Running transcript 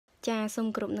ចាសូម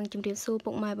គោរពនឹងជម្រាបសួរពុ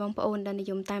កម៉ែបងប្អូនដែលនិ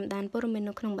យមតាមដានព័ត៌មាន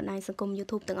នៅក្នុងបណ្ដាញសង្គម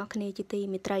YouTube ទាំងអស់គ្នាជាទី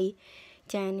មេត្រី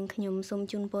ចានឹងខ្ញុំសូម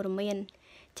ជូនព័ត៌មាន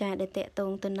ចាដែលតកត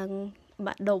ងទៅនឹង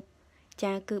បាក់ឌុប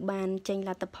ចាគឺបានចេញល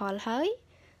ទ្ធផលហើយ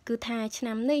គឺថាឆ្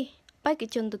នាំនេះបេក្ខ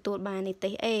ជនទទួលបាននិទេ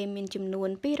ស A មានចំនួន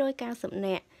290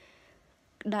នាក់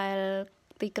ដែល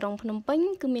ទីក្រុងភ្នំពេញ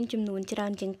គឺមានចំនួនច្រើ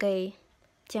នជាងគេ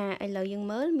ចាឥឡូវយើង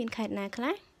មើលមានខេត្តណាខ្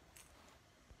លះ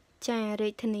ចារា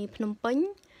ជធានីភ្នំពេញ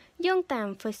យោងតាម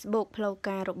Facebook ផ្លូវ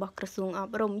ការរបស់ក្រសួងអ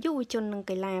ប់រំយុវជននិង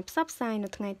កីឡាផ្សព្វផ្សាយនៅ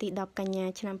ថ្ងៃទី10កញ្ញា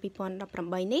ឆ្នាំ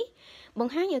2018នេះប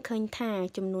ង្ហាញឲ្យឃើញថា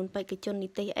ចំនួនបេក្ខជននិ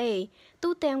ទេស A ទូ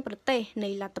ទាំងប្រទេសនៃ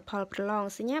លទ្ធផលប្រឡង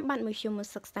សញ្ញាបត្រមធ្យម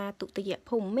សិក្សាទុតិយ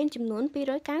ភូមិមានចំនួន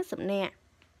290នាក់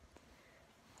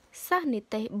សិស្សនិ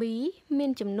ទេស B មា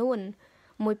នចំនួន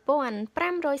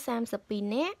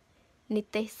1532នាក់និ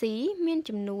ទេស C មាន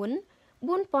ចំនួន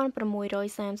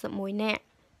4631នាក់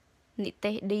និ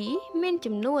ទេស D មាន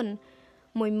ចំនួន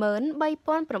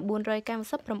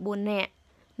13999នាក់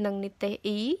និងនិទេស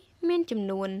E មានចំ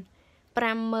នួន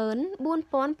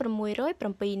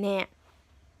54607នាក់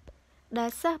ដែល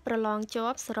សិស្សប្រឡងជា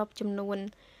ប់សរុបចំនួន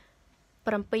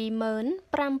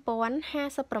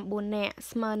75059នាក់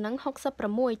ស្មើនឹង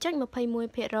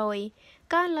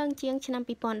 66.21% កើនឡើងជាងឆ្នាំ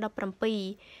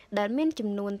2017ដែលមានចំ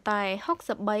នួនតែ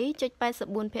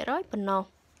 63.84% ប៉ុណ្ណោះ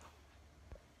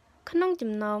ក្នុង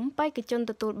ចំណោមបេក្ខជន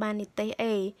ទទួលបាននិទេស A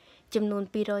ចំនួន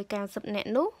290នាក់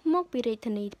នោះមកពីរាជ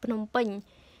ធានីភ្នំពេញ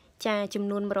ចាចំ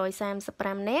នួន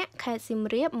135នាក់ខេត្តសៀម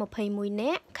រាប21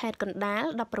នាក់ខេត្តកណ្ដាល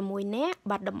16នាក់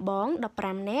បាត់ដំបង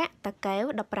15នាក់តាកែវ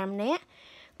15នាក់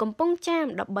កំពង់ចាម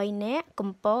13នាក់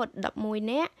កំពត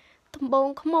11នាក់ត្បូង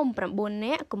ឃ្មុំ9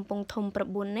នាក់កំពង់ធំ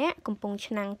9នាក់កំពង់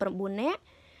ឆ្នាំង9នាក់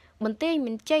បន្ទាយ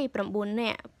មានជ័យ9នា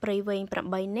ក់ព្រៃវែង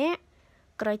8នាក់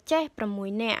ក្រចេះ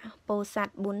6នាក់ពោធិ៍សា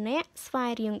ត់4នាក់ស្វា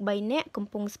យរៀង3នាក់កំ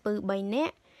ពង់ស្ពឺ3នា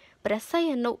ក់ព្រះសី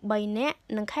ហនុ3នាក់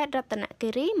និងខេត្តរតនគិ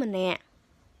រី1នាក់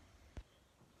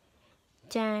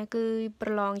ចាគឺប្រ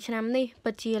ឡងឆ្នាំនេះ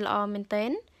ពិតជាល្អមែនទែ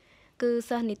នគឺ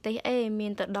សិស្សនិទេស A មា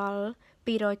នទៅដល់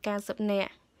290នា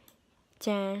ក់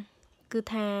ចាគឺ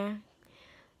ថា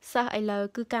សិស្សឥឡូវ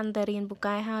គឺកាន់តែរៀនពូ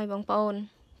កែហើយបងប្អូន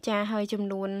ចាហើយចំ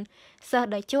នួនសិស្ស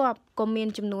ដែលជាប់ក៏មាន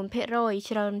ចំនួនភាគរយ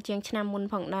ច្រើនជាងឆ្នាំមុន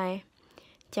ផងដែរ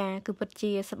ចាគឺពិត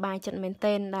ជាសប្បាយចិត្តមែន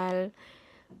ទែនដែល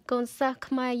កូនសិស្ស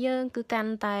ខ្មែរយើងគឺកា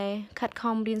ន់តែខិត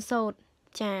ខំរៀនសូត្រ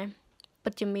ចាពិ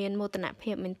តជាមានមោទន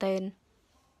ភាពមែនទែន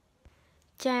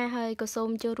ចាហើយក៏សូម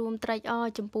ចូលរួមត្រេកអរ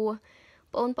ចំពោះ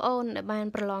បងប្អូនដែលបាន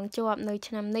ប្រឡងជាប់នៅ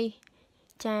ឆ្នាំនេះ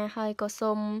ចាហើយក៏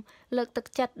សូមលើកទឹក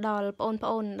ចិត្តដល់បងប្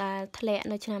អូនដែលធ្លាក់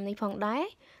នៅឆ្នាំនេះផងដែរ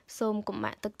សូមកុំ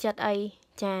បាក់ទឹកចិត្តអី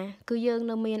ចាគឺយើង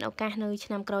នៅមានឱកាសនៅឆ្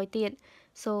នាំក្រោយទៀត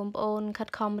សូមបងប្អូនខិត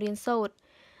ខំរៀនសូត្រ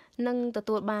និងទ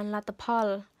ទួលបានលទ្ធផល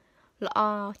ល្អ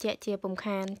ជាក់ជាពំ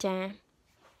ខាន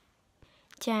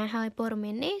ចាហើយព័ត៌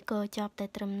មាននេះក៏ចប់តែ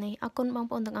ត្រឹមនេះអរគុណបង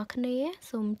ប្អូនទាំងអស់គ្នា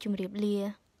សូមជម្រាបលា